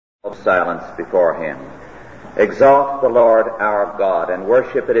of silence before him. Exalt the Lord our God, and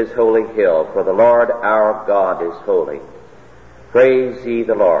worship at his holy hill, for the Lord our God is holy. Praise ye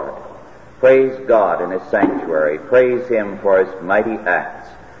the Lord. Praise God in his sanctuary. Praise him for his mighty acts.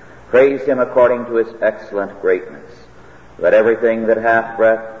 Praise him according to his excellent greatness. Let everything that hath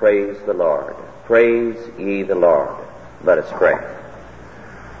breath praise the Lord. Praise ye the Lord. Let us pray.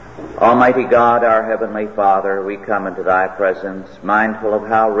 Almighty God, our heavenly Father, we come into thy presence, mindful of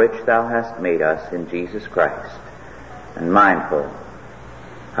how rich thou hast made us in Jesus Christ, and mindful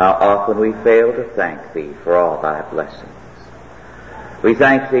how often we fail to thank thee for all thy blessings. We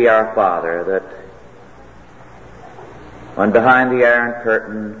thank thee, our Father, that when behind the iron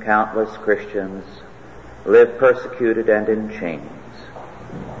curtain countless Christians live persecuted and in chains,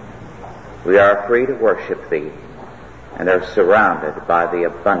 we are free to worship thee and are surrounded by the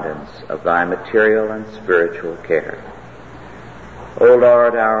abundance of thy material and spiritual care. O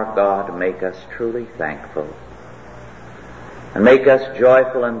Lord our God, make us truly thankful, and make us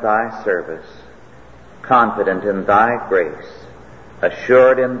joyful in thy service, confident in thy grace,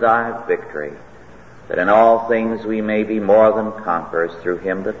 assured in thy victory, that in all things we may be more than conquerors through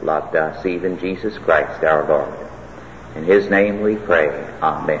him that loved us, even Jesus Christ our Lord. In his name we pray.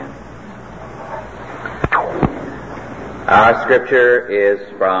 Amen. Our scripture is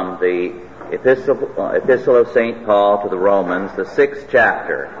from the Epistle of St. Paul to the Romans, the 6th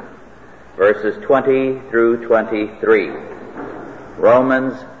chapter, verses 20 through 23.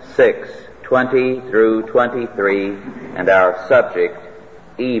 Romans 6, 20 through 23, and our subject,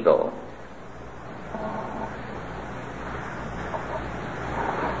 evil.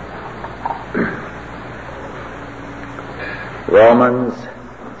 Romans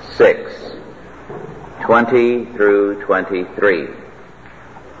 6, 20 through 23.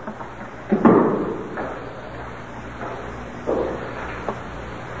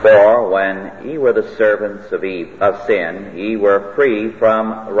 For when ye were the servants of sin, ye were free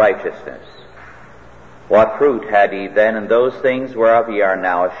from righteousness. What fruit had ye then in those things whereof ye are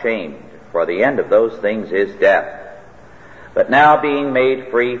now ashamed? For the end of those things is death. But now being made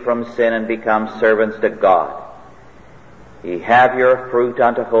free from sin and become servants to God, ye have your fruit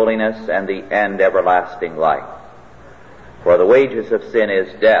unto holiness, and the end everlasting life. For the wages of sin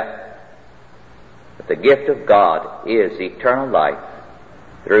is death, but the gift of God is eternal life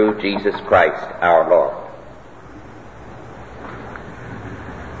through Jesus Christ our Lord.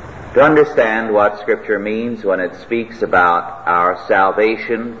 To understand what Scripture means when it speaks about our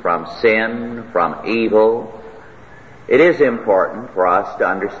salvation from sin, from evil, it is important for us to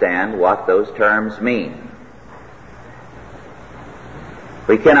understand what those terms mean.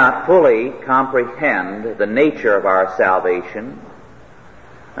 We cannot fully comprehend the nature of our salvation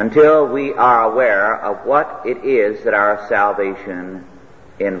until we are aware of what it is that our salvation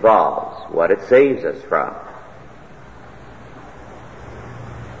involves, what it saves us from.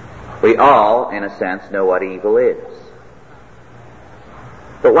 We all, in a sense, know what evil is.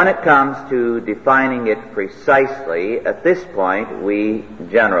 But when it comes to defining it precisely, at this point we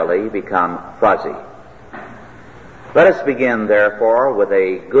generally become fuzzy. Let us begin, therefore, with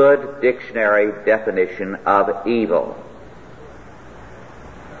a good dictionary definition of evil.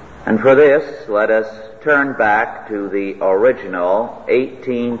 And for this, let us turn back to the original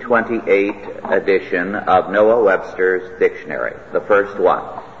 1828 edition of Noah Webster's dictionary, the first one.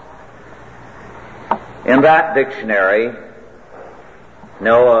 In that dictionary,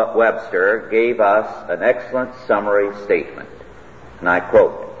 Noah Webster gave us an excellent summary statement, and I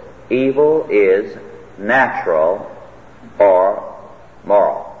quote, "Evil is natural or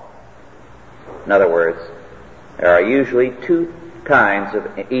moral." In other words, there are usually two kinds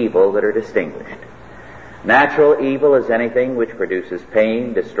of evil that are distinguished. Natural evil is anything which produces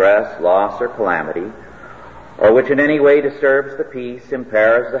pain, distress, loss, or calamity, or which in any way disturbs the peace,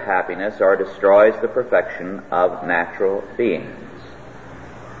 impairs the happiness, or destroys the perfection of natural beings.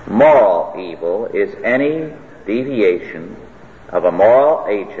 Moral evil is any deviation of a moral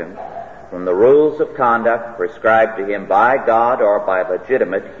agent from the rules of conduct prescribed to him by God or by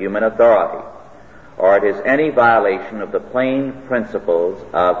legitimate human authority, or it is any violation of the plain principles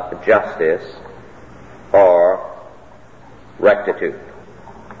of justice or rectitude.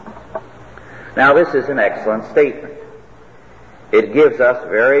 Now, this is an excellent statement. It gives us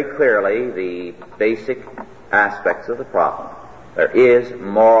very clearly the basic aspects of the problem. There is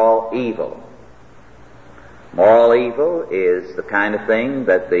moral evil. Moral evil is the kind of thing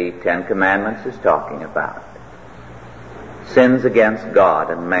that the Ten Commandments is talking about. Sins against God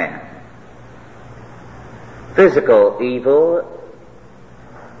and man. Physical evil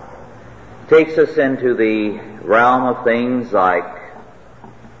takes us into the realm of things like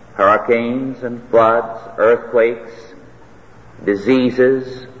hurricanes and floods, earthquakes,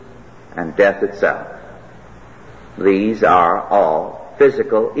 diseases, and death itself. These are all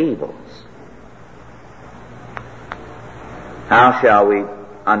physical evils. How shall we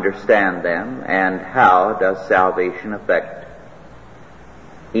understand them, and how does salvation affect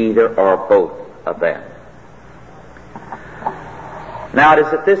either or both of them? Now, it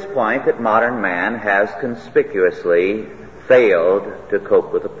is at this point that modern man has conspicuously failed to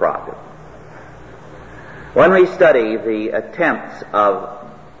cope with the problem. When we study the attempts of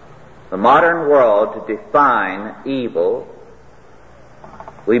the modern world to define evil,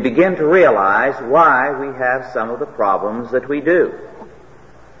 we begin to realize why we have some of the problems that we do.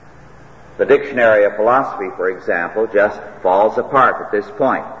 The Dictionary of Philosophy, for example, just falls apart at this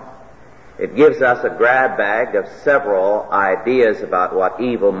point. It gives us a grab bag of several ideas about what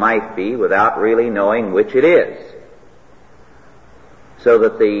evil might be without really knowing which it is, so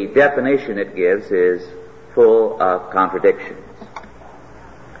that the definition it gives is full of contradictions.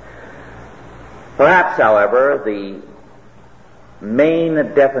 Perhaps, however, the main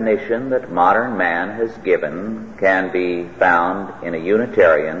definition that modern man has given can be found in a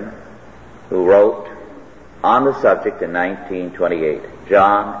Unitarian who wrote on the subject in 1928,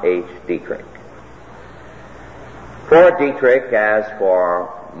 John H. Dietrich. For Dietrich, as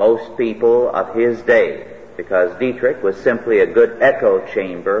for most people of his day, because Dietrich was simply a good echo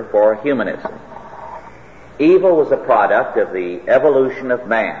chamber for humanism, evil was a product of the evolution of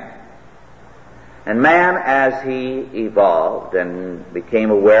man. And man, as he evolved and became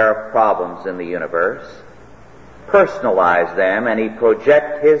aware of problems in the universe, personalized them, and he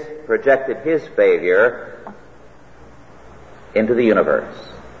projected his failure into the universe.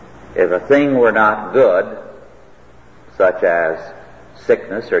 If a thing were not good, such as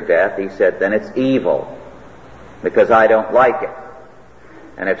sickness or death, he said, then it's evil, because I don't like it.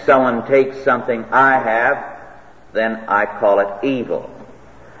 And if someone takes something I have, then I call it evil.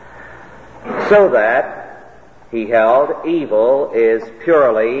 So that, he held, evil is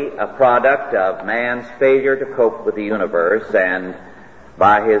purely a product of man's failure to cope with the universe and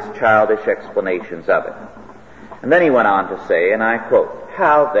by his childish explanations of it. And then he went on to say, and I quote,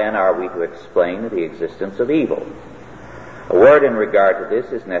 "How then are we to explain the existence of evil?" A word in regard to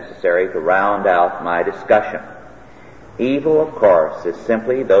this is necessary to round out my discussion. Evil, of course, is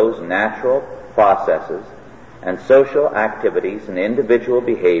simply those natural processes and social activities and individual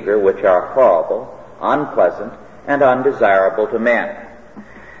behavior which are horrible, unpleasant, and undesirable to men.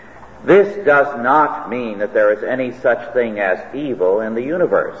 This does not mean that there is any such thing as evil in the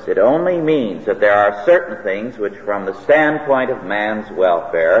universe. It only means that there are certain things which, from the standpoint of man's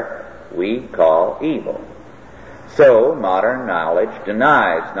welfare, we call evil. So, modern knowledge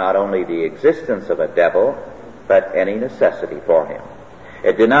denies not only the existence of a devil, but any necessity for him.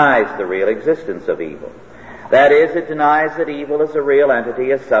 It denies the real existence of evil. That is, it denies that evil is a real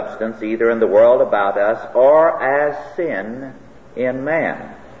entity, a substance, either in the world about us or as sin in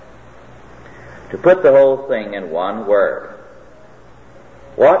man. To put the whole thing in one word,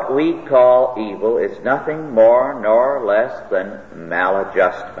 what we call evil is nothing more nor less than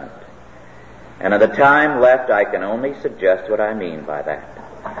maladjustment. And in the time left, I can only suggest what I mean by that.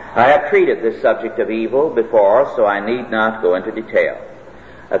 I have treated this subject of evil before, so I need not go into detail.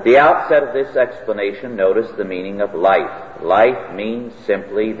 At the outset of this explanation, notice the meaning of life. Life means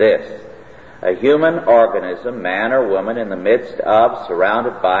simply this: a human organism, man or woman, in the midst of,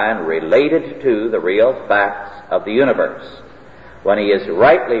 surrounded by, and related to the real facts of the universe. When he is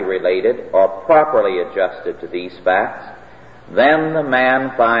rightly related or properly adjusted to these facts, then the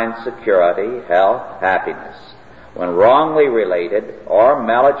man finds security, health, happiness. When wrongly related or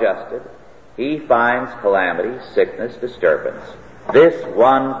maladjusted, he finds calamity, sickness, disturbance. This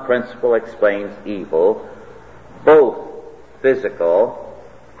one principle explains evil, both physical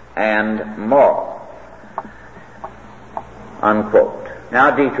and moral. Unquote.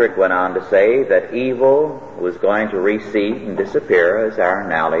 Now Dietrich went on to say that evil was going to recede and disappear as our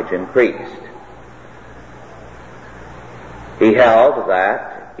knowledge increased. He held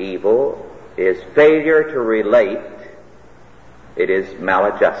that evil is failure to relate, it is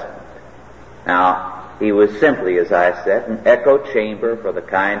maladjustment. Now, he was simply, as I said, an echo chamber for the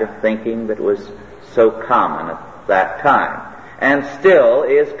kind of thinking that was so common at that time, and still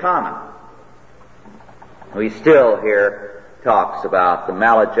is common. We still hear talks about the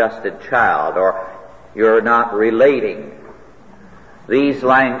maladjusted child, or you're not relating. These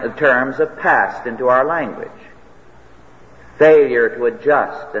terms have passed into our language. Failure to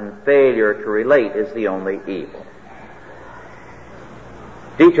adjust and failure to relate is the only evil.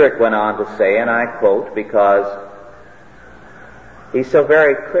 Dietrich went on to say, and I quote, because he so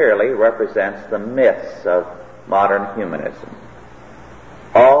very clearly represents the myths of modern humanism.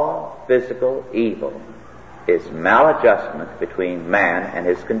 All physical evil is maladjustment between man and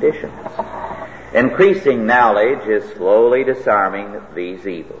his conditions. Increasing knowledge is slowly disarming these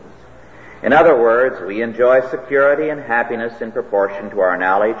evils. In other words, we enjoy security and happiness in proportion to our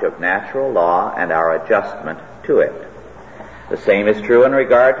knowledge of natural law and our adjustment to it. The same is true in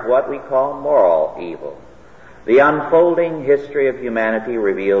regard to what we call moral evil. The unfolding history of humanity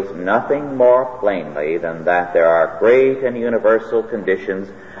reveals nothing more plainly than that there are great and universal conditions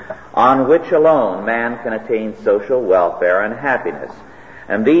on which alone man can attain social welfare and happiness,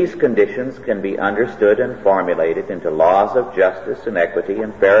 and these conditions can be understood and formulated into laws of justice and equity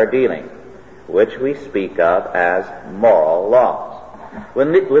and fair dealing, which we speak of as moral laws.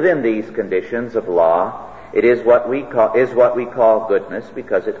 Within these conditions of law, it is what we call goodness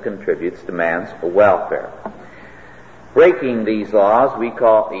because it contributes to man's welfare. Breaking these laws we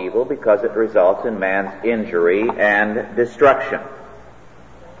call evil because it results in man's injury and destruction.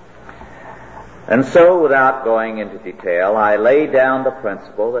 And so, without going into detail, I lay down the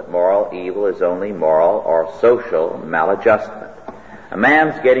principle that moral evil is only moral or social maladjustment. A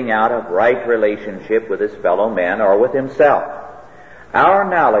man's getting out of right relationship with his fellow men or with himself. Our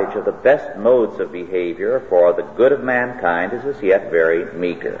knowledge of the best modes of behavior for the good of mankind is as yet very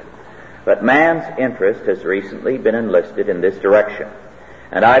meager. But man's interest has recently been enlisted in this direction,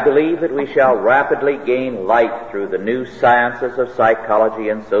 and I believe that we shall rapidly gain light through the new sciences of psychology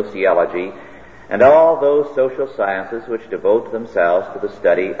and sociology and all those social sciences which devote themselves to the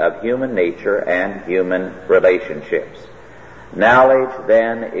study of human nature and human relationships. Knowledge,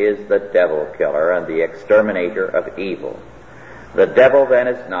 then, is the devil killer and the exterminator of evil. The devil, then,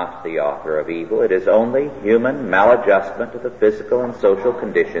 is not the author of evil. It is only human maladjustment to the physical and social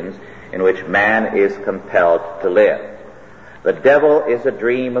conditions in which man is compelled to live. The devil is a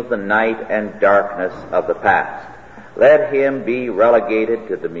dream of the night and darkness of the past. Let him be relegated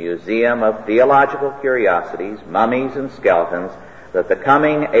to the museum of theological curiosities, mummies and skeletons, that the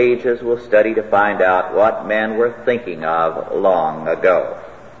coming ages will study to find out what men were thinking of long ago."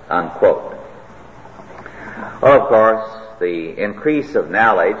 Unquote. Well, of course, the increase of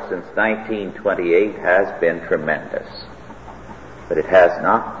knowledge since 1928 has been tremendous, but it has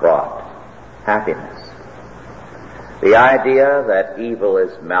not brought happiness. The idea that evil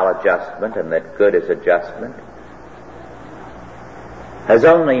is maladjustment and that good is adjustment has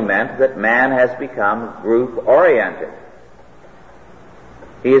only meant that man has become group-oriented.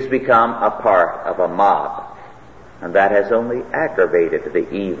 He has become a part of a mob, and that has only aggravated the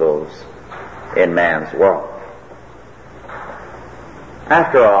evils in man's world.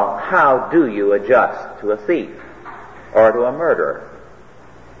 After all, how do you adjust to a thief or to a murderer?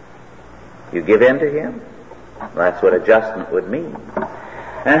 You give in to him? That's what adjustment would mean.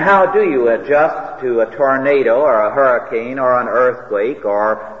 And how do you adjust to a tornado or a hurricane or an earthquake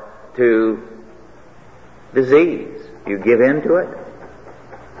or to disease? You give in to it?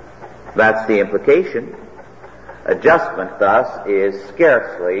 That's the implication. Adjustment, thus, is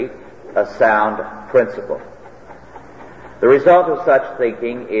scarcely a sound principle. The result of such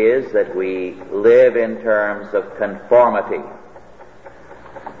thinking is that we live in terms of conformity.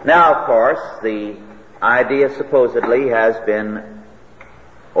 Now, of course, the idea supposedly has been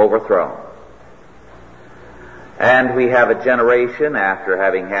overthrown. And we have a generation, after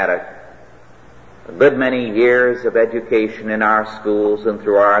having had a good many years of education in our schools and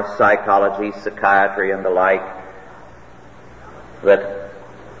through our psychology, psychiatry, and the like, that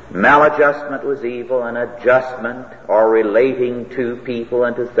maladjustment was evil and adjustment or relating to people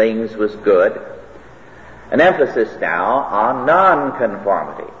and to things was good. An emphasis now on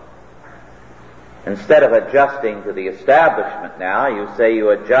nonconformity. Instead of adjusting to the establishment now, you say you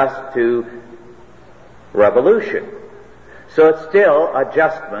adjust to revolution. So it's still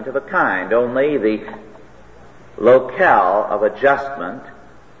adjustment of a kind, only the locale of adjustment,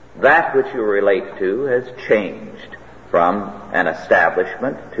 that which you relate to, has changed from an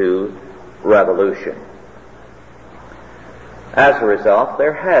establishment to revolution. As a result,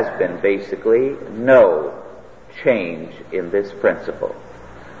 there has been basically no change in this principle.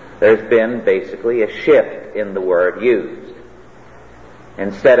 There's been basically a shift in the word used.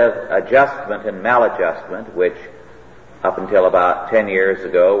 Instead of adjustment and maladjustment, which up until about 10 years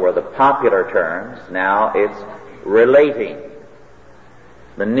ago were the popular terms, now it's relating.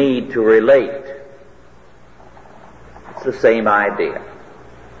 The need to relate. It's the same idea.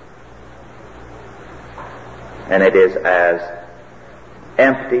 And it is as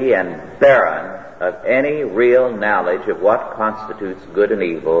empty and barren of any real knowledge of what constitutes good and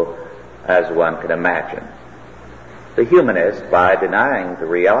evil as one can imagine. The humanist, by denying the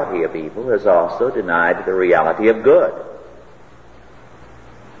reality of evil, has also denied the reality of good.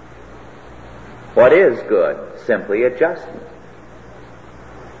 What is good? Simply adjustment.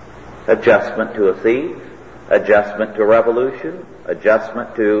 Adjustment to a thief, adjustment to a revolution,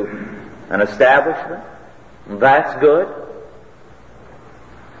 adjustment to an establishment. That's good.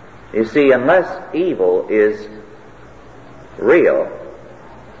 You see, unless evil is real,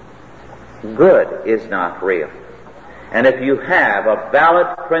 good is not real. And if you have a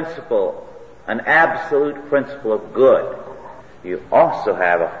valid principle, an absolute principle of good, you also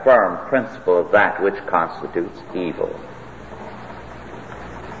have a firm principle of that which constitutes evil.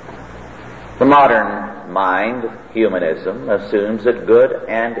 The modern mind, humanism, assumes that good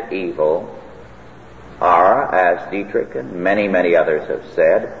and evil are, as Dietrich and many, many others have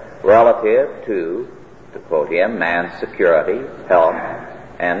said, relative to quote him, man's security, health,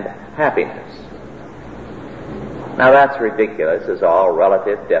 and happiness. Now that's ridiculous, as all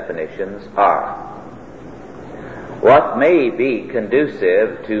relative definitions are. What may be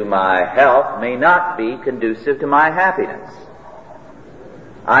conducive to my health may not be conducive to my happiness.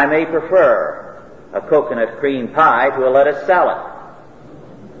 I may prefer a coconut cream pie to a lettuce salad.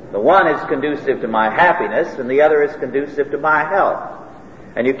 The one is conducive to my happiness and the other is conducive to my health.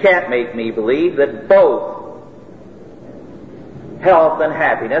 And you can't make me believe that both health and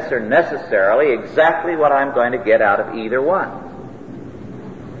happiness are necessarily exactly what I'm going to get out of either one.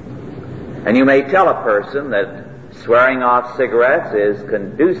 And you may tell a person that swearing off cigarettes is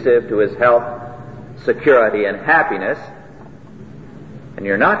conducive to his health, security, and happiness, and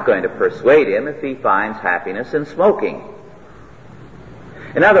you're not going to persuade him if he finds happiness in smoking.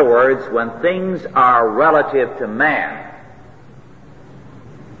 In other words, when things are relative to man,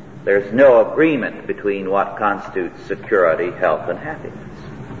 there's no agreement between what constitutes security, health, and happiness.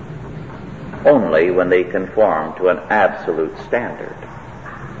 Only when they conform to an absolute standard.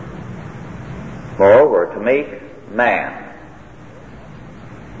 Moreover, to make man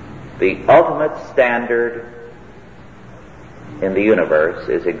the ultimate standard in the universe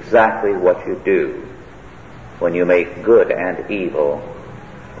is exactly what you do when you make good and evil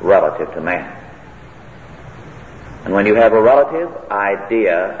relative to man. And when you have a relative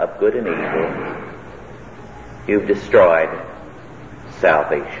idea of good and evil, you've destroyed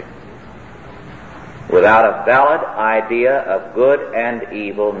salvation. Without a valid idea of good and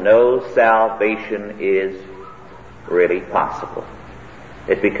evil, no salvation is really possible.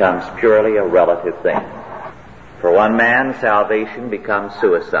 It becomes purely a relative thing. For one man, salvation becomes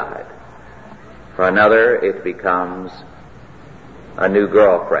suicide. For another, it becomes a new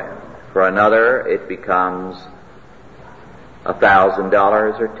girlfriend. For another, it becomes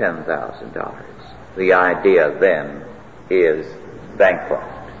 $1,000 or $10,000. The idea then is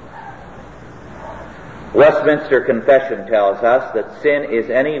bankrupt. Westminster Confession tells us that sin is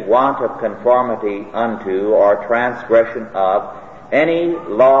any want of conformity unto or transgression of any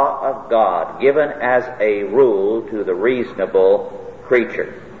law of God given as a rule to the reasonable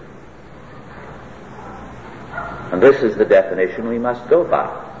creature. And this is the definition we must go by.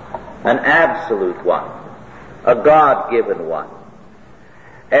 An absolute one. A God-given one.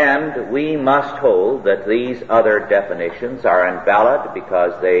 And we must hold that these other definitions are invalid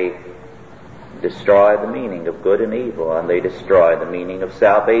because they destroy the meaning of good and evil, and they destroy the meaning of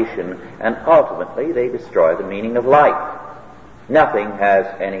salvation, and ultimately they destroy the meaning of life. Nothing has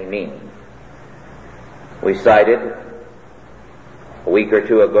any meaning. We cited a week or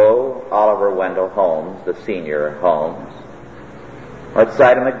two ago Oliver Wendell Holmes, the senior Holmes. Let's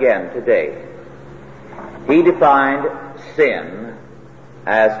cite him again today. He defined sin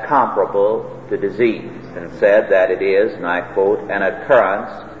as comparable to disease and said that it is, and I quote, an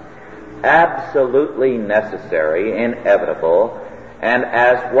occurrence absolutely necessary, inevitable, and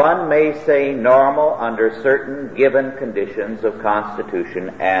as one may say normal under certain given conditions of constitution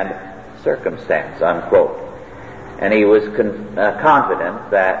and circumstance, unquote. And he was confident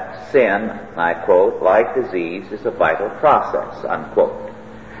that sin, I quote, like disease, is a vital process, unquote.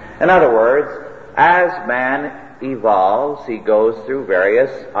 In other words, as man evolves, he goes through various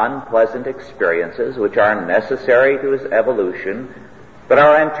unpleasant experiences which are necessary to his evolution, but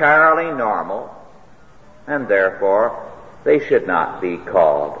are entirely normal, and therefore they should not be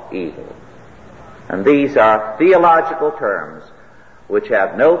called evil. And these are theological terms which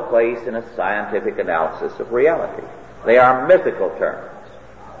have no place in a scientific analysis of reality. They are mythical terms.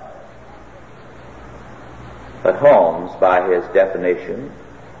 But Holmes, by his definition,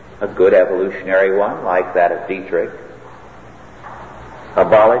 a good evolutionary one, like that of Dietrich,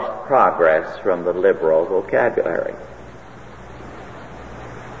 abolished progress from the liberal vocabulary.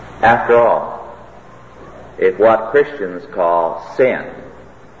 After all, if what Christians call sin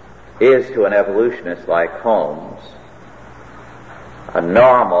is to an evolutionist like Holmes a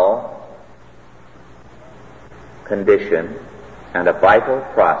normal condition and a vital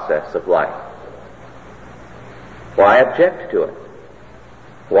process of life, why object to it?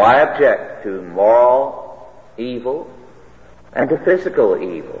 Why object to moral evil and to physical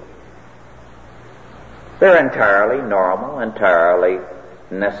evil? They're entirely normal, entirely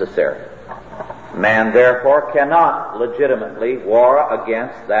necessary. Man, therefore, cannot legitimately war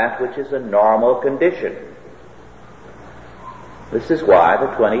against that which is a normal condition. This is why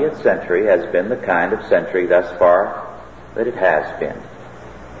the 20th century has been the kind of century thus far that it has been.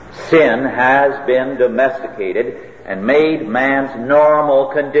 Sin has been domesticated and made man's normal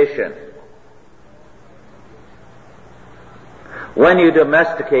condition. When you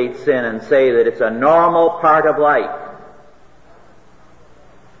domesticate sin and say that it's a normal part of life,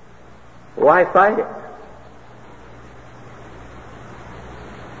 why fight it?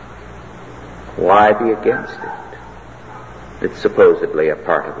 Why be against it? It's supposedly a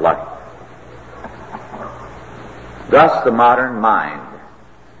part of life. Thus the modern mind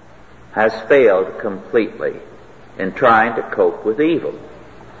has failed completely in trying to cope with evil,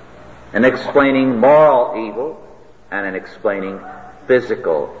 in explaining moral evil and in explaining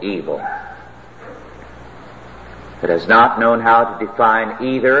physical evil. It has not known how to define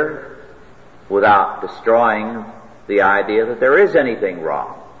either without destroying the idea that there is anything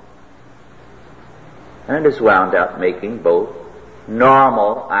wrong. And it has wound up making both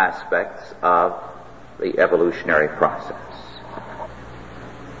normal aspects of the evolutionary process.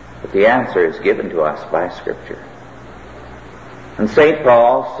 But the answer is given to us by Scripture. And St.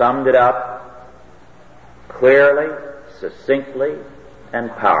 Paul summed it up clearly, succinctly, and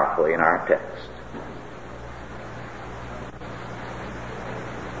powerfully in our text.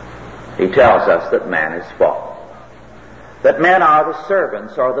 He tells us that man is fallen, that men are the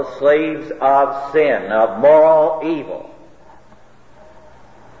servants or the slaves of sin, of moral evil.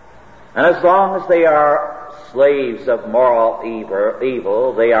 And as long as they are slaves of moral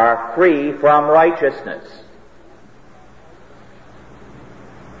evil, they are free from righteousness.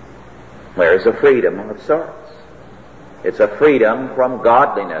 There is a freedom of sorts. It's a freedom from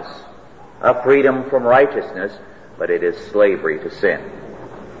godliness, a freedom from righteousness, but it is slavery to sin.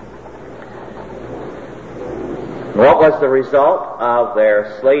 What was the result of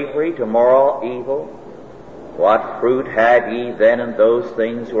their slavery to moral evil? What fruit had ye then in those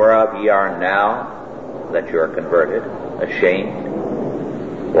things whereof ye are now, that you are converted,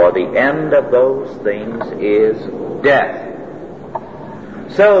 ashamed? For the end of those things is death.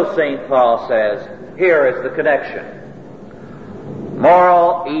 So St. Paul says, here is the connection.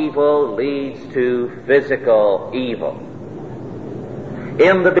 Moral evil leads to physical evil.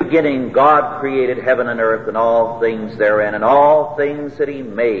 In the beginning, God created heaven and earth and all things therein, and all things that He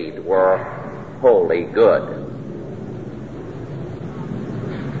made were wholly good.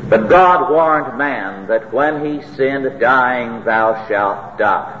 But God warned man that when he sinned, dying thou shalt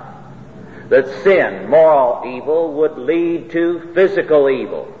die. That sin, moral evil, would lead to physical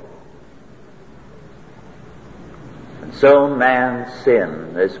evil. And so man's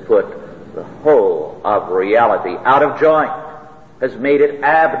sin has put the whole of reality out of joint, has made it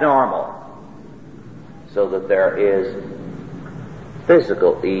abnormal, so that there is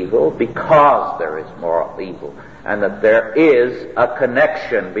physical evil because there is moral evil, and that there is a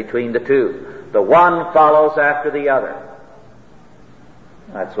connection between the two. The one follows after the other.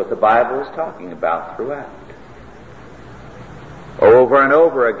 That's what the Bible is talking about throughout. Over and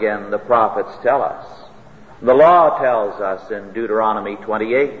over again, the prophets tell us. The law tells us in Deuteronomy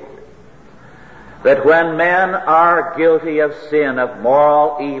 28 that when men are guilty of sin, of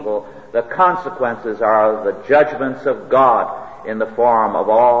moral evil, the consequences are the judgments of God in the form of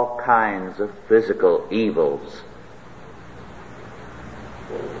all kinds of physical evils.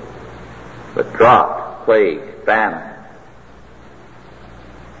 But drought, plague, famine,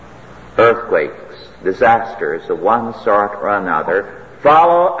 earthquakes, disasters of one sort or another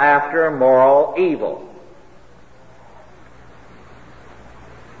follow after moral evil.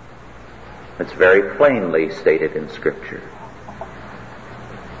 It's very plainly stated in Scripture.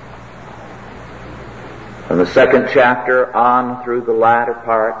 From the second chapter on through the latter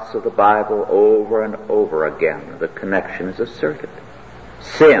parts of the Bible, over and over again, the connection is asserted.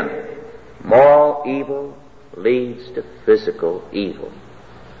 Sin, moral evil, leads to physical evil.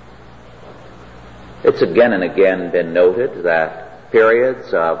 It's again and again been noted that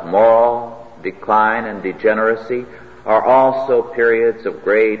periods of moral decline and degeneracy are also periods of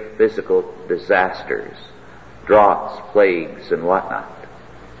great physical disasters, droughts, plagues, and whatnot.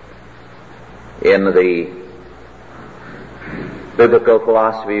 In the biblical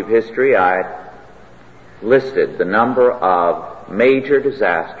philosophy of history, I listed the number of major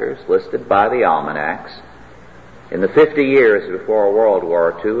disasters listed by the almanacs in the 50 years before World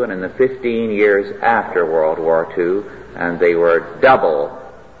War II and in the 15 years after World War II, and they were double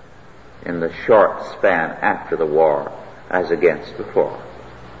in the short span after the war as against before.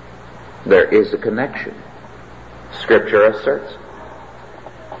 There is a connection. Scripture asserts.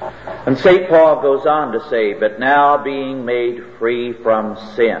 And St. Paul goes on to say, "But now being made free from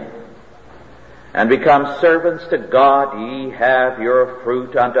sin, and become servants to God, ye have your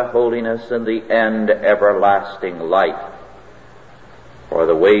fruit unto holiness, and the end everlasting life. For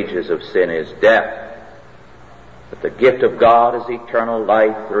the wages of sin is death, but the gift of God is eternal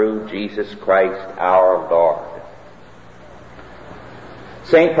life through Jesus Christ our Lord."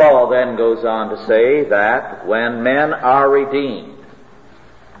 St. Paul then goes on to say that when men are redeemed,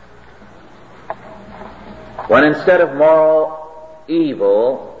 when instead of moral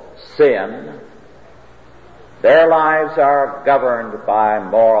evil, sin, their lives are governed by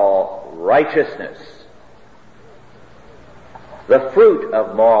moral righteousness, the fruit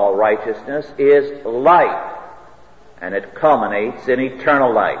of moral righteousness is life, and it culminates in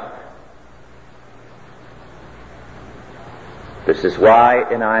eternal life. This is why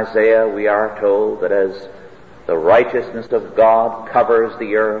in Isaiah we are told that as the righteousness of God covers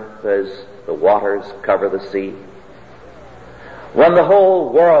the earth as the waters cover the sea, when the whole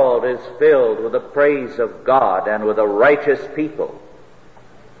world is filled with the praise of God and with a righteous people,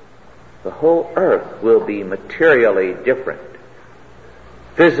 the whole earth will be materially different.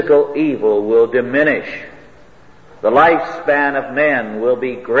 Physical evil will diminish. The lifespan of men will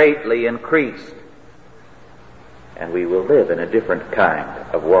be greatly increased, and we will live in a different kind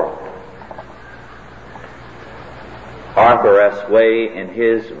of world. Arthur S. Way, in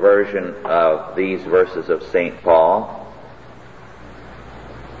his version of these verses of St. Paul,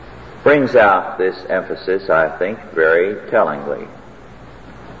 brings out this emphasis, I think, very tellingly.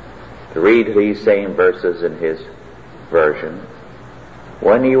 To read these same verses in his version,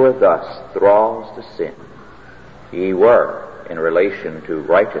 "When ye were thus thralls to sin, ye were, in relation to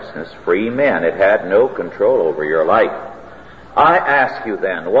righteousness, free men. It had no control over your life. I ask you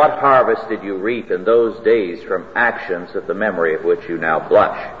then, what harvest did you reap in those days from actions of the memory of which you now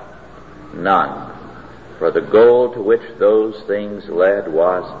blush? None. For the goal to which those things led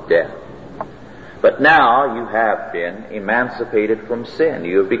was death. But now you have been emancipated from sin.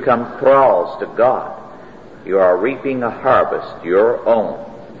 You have become thralls to God. You are reaping a harvest, your own.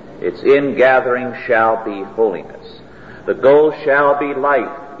 Its ingathering shall be holiness. The goal shall be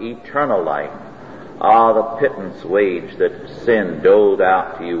life, eternal life. Ah, the pittance wage that sin doled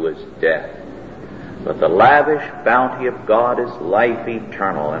out to you is death. But the lavish bounty of God is life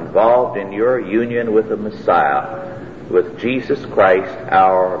eternal, involved in your union with the Messiah, with Jesus Christ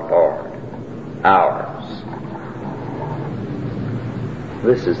our Lord, ours."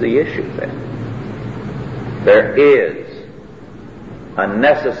 This is the issue then. There is a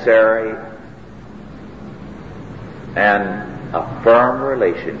necessary and a firm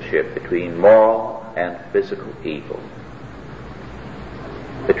relationship between moral and physical evil,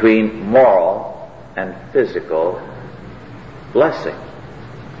 between moral and physical blessing.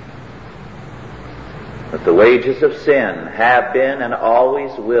 But the wages of sin have been and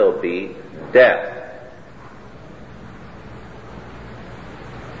always will be death.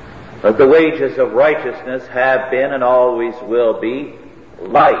 But the wages of righteousness have been and always will be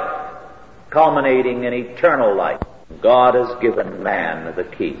life, culminating in eternal life. God has given man the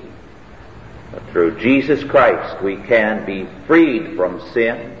key. But through Jesus Christ we can be freed from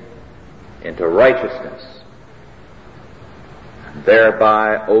sin into righteousness, and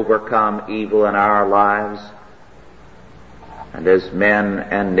thereby overcome evil in our lives. And as men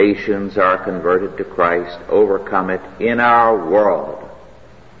and nations are converted to Christ, overcome it in our world,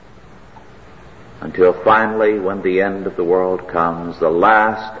 until finally, when the end of the world comes, the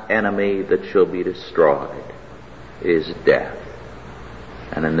last enemy that shall be destroyed is death.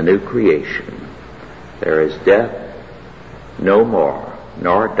 And in the new creation, there is death no more,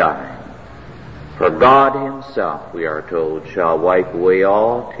 nor dying. For God himself, we are told, shall wipe away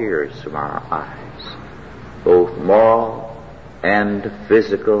all tears from our eyes. Both moral and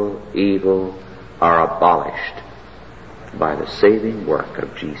physical evil are abolished by the saving work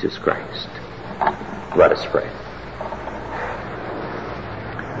of Jesus Christ. Let us pray.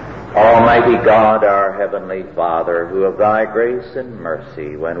 Almighty God, our Heavenly Father, who of thy grace and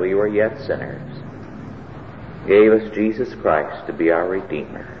mercy, when we were yet sinners, gave us Jesus Christ to be our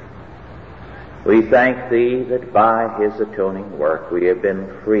Redeemer, we thank thee that by his atoning work we have been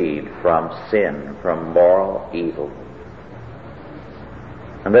freed from sin, from moral evil.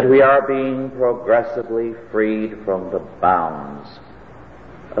 and that we are being progressively freed from the bounds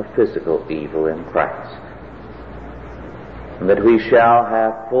of physical evil in Christ, and that we shall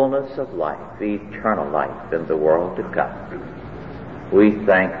have fullness of life, eternal life in the world to come. We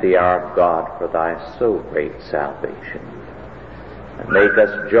thank Thee, our God, for Thy so great salvation, and make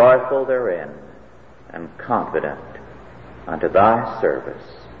us joyful therein and confident unto Thy service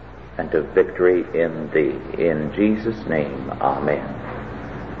and to victory in Thee. In Jesus' name, amen.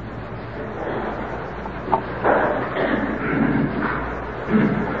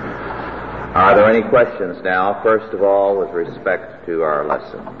 Are there any questions now, first of all, with respect to our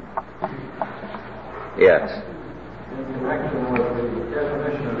lesson? Yes. In connection with the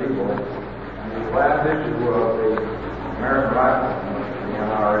definition of evil, the last issue of the American Rifle, the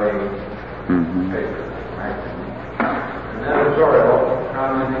NRA paper, an editorial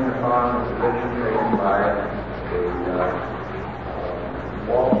commenting upon the position taken by the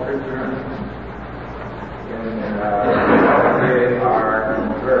Wall Street Journal. They are very,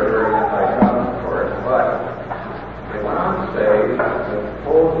 very anti-gun, of course, but they went on to say that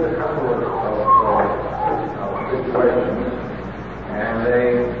posed a couple of situations, and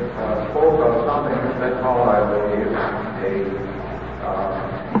they spoke of something that they call, I believe, a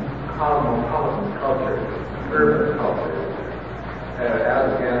cosmopolitan culture, urban culture, as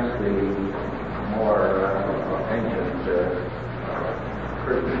against the more ancient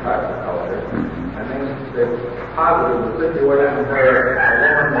Christian type of culture. And they posited the situation where a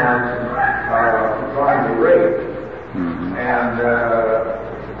woman was going to be raped, and the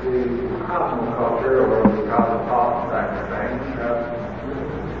cosmoculture or the cosmopolitan type of thing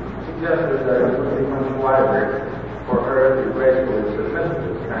suggested that it would be much wiser for her to basically submit to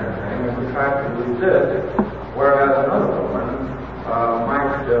this kind of thing and to try to resist, whereas another woman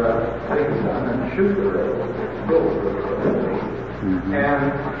might take a gun and shoot the rape, kill the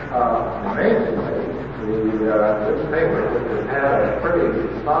And amazingly, this paper, which has had a pretty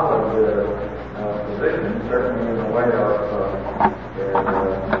solid position, certainly in the way of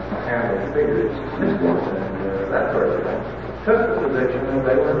handling figures, statistics, and that sort of thing, took the position that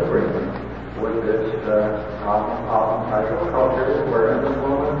they were in agreement with this cosmopolitan type of culture, wherein the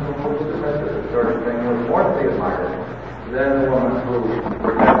woman who was submissive, this sort of thing, was more to be admired than the woman who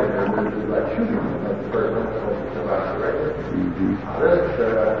protected her to let shooting of the person about the rape. This,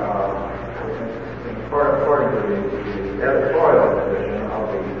 according to the editorial position of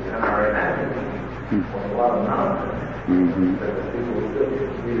the NRA magazine, was a lot of nonsense. That people should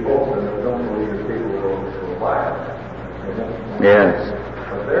be open and don't believe that people will lie. Yes.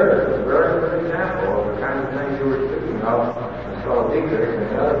 But there is a very good example of the kind of thing you were speaking of, and so Dietrich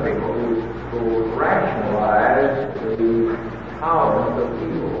and other people who rationalize the tolerance of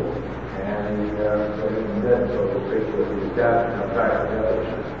evil and then, so to speak, with the establishment of facts and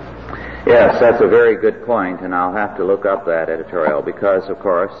evidence. Yes, that's a very good point, and I'll have to look up that editorial because, of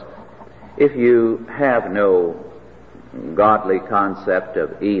course, if you have no godly concept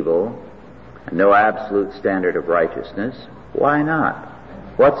of evil, and no absolute standard of righteousness, why not?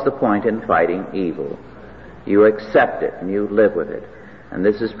 What's the point in fighting evil? You accept it and you live with it. And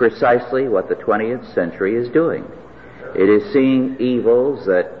this is precisely what the 20th century is doing. It is seeing evils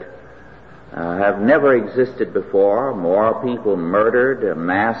that have never existed before, more people murdered,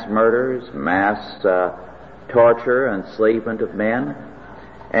 mass murders, mass torture, enslavement of men,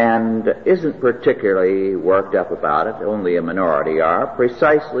 and isn't particularly worked up about it, only a minority are,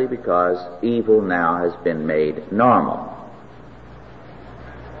 precisely because evil now has been made normal.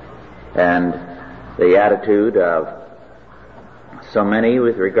 And the attitude of so many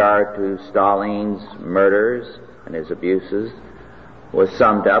with regard to Stalin's murders and his abuses was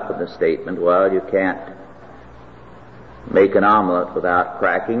summed up in the statement, well, you can't make an omelet without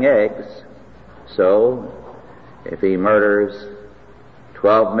cracking eggs. So, if he murders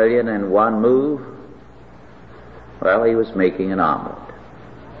 12 million in one move, well, he was making an omelet.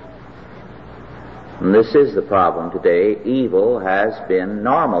 And this is the problem today. Evil has been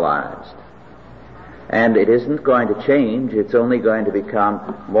normalized. And it isn't going to change. It's only going to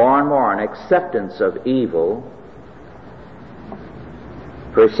become more and more an acceptance of evil,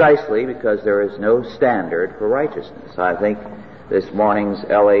 precisely because there is no standard for righteousness. I think this morning's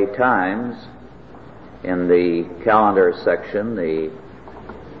L.A. Times, in the calendar section, the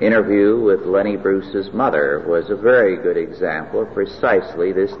interview with Lenny Bruce's mother was a very good example of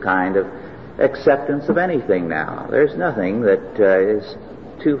precisely this kind of acceptance of anything now. There's nothing that is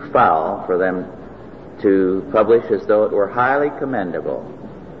too foul for them to publish as though it were highly commendable.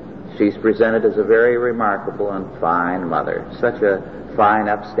 She's presented as a very remarkable and fine mother, such a fine,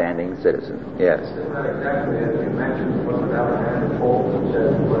 upstanding citizen. Yes. Isn't that exactly as you mentioned, was it Alexander Pope who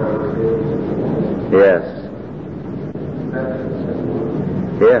said whatever it is? Yes. That's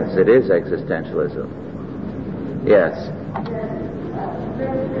existentialism. Yes, it is existentialism. Yes.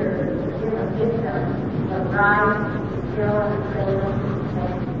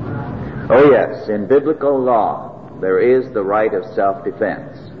 Oh yes, in biblical law there is the right of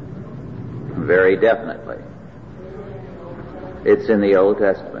self-defense. Very definitely. It's in the Old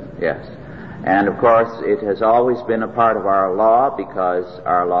Testament, yes. And of course it has always been a part of our law because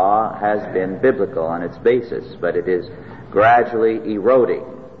our law has been biblical on its basis, but it is gradually eroding,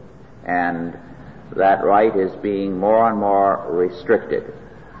 and that right is being more and more restricted.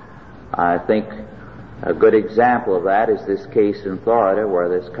 I think a good example of that is this case in Florida where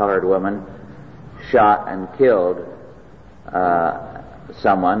this colored woman shot and killed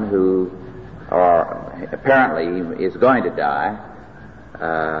someone who apparently is going to die,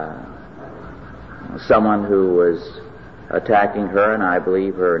 someone who was attacking her and I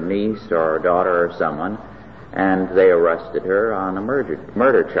believe her niece or daughter or someone, and they arrested her on a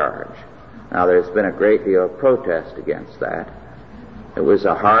murder charge. Now there's been a great deal of protest against that. It was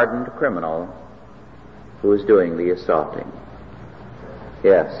a hardened criminal who was doing the assaulting.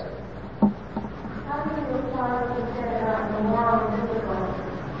 Yes. How do you apply the moral and physical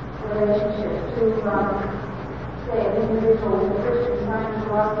relationship to, say, an individual with a Christian Science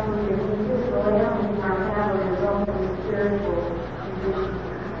philosophy who is physical ailment might have a result in the spiritual condition?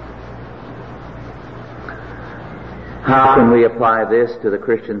 How can we apply this to the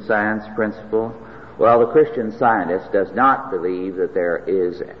Christian Science principle? Well, the Christian Scientist does not believe that there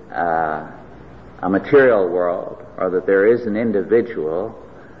is a material world or that there is an individual,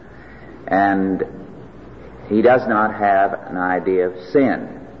 and he does not have an idea of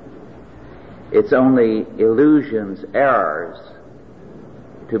sin. It's only illusions, errors,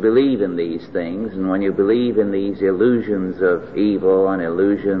 to believe in these things, and when you believe in these illusions of evil and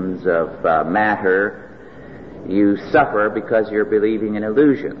illusions of matter, you suffer because you're believing in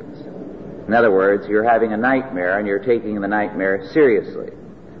illusions. In other words, you're having a nightmare and you're taking the nightmare seriously.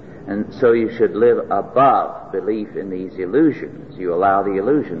 And so you should live above belief in these illusions. You allow the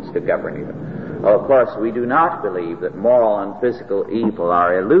illusions to govern you. Well, of course, we do not believe that moral and physical evil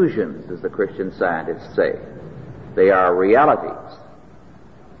are illusions, as the Christian Scientists say. They are realities.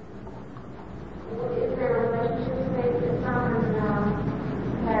 Is there a relationship, say, that someone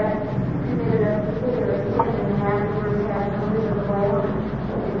has committed a particular sin and afterwards has come to the world?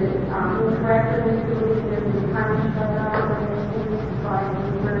 Is it incorrect for them to believe that it is punished by God when their sins by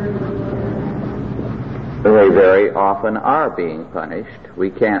murder? They very often are being punished.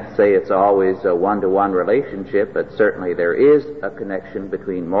 We can't say it's always a one-to-one relationship, but certainly there is a connection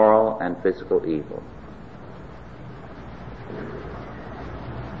between moral and physical evil.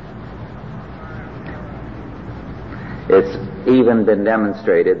 It's even been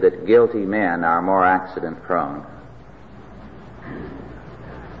demonstrated that guilty men are more accident-prone.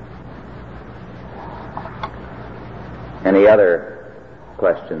 Any other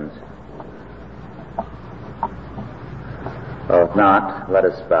questions? Well, if not, let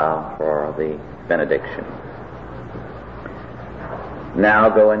us bow for the benediction. Now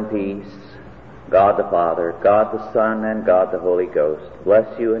go in peace. God the Father, God the Son, and God the Holy Ghost bless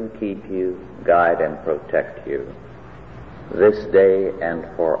you and keep you, guide and protect you, this day and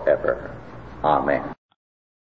forever. Amen.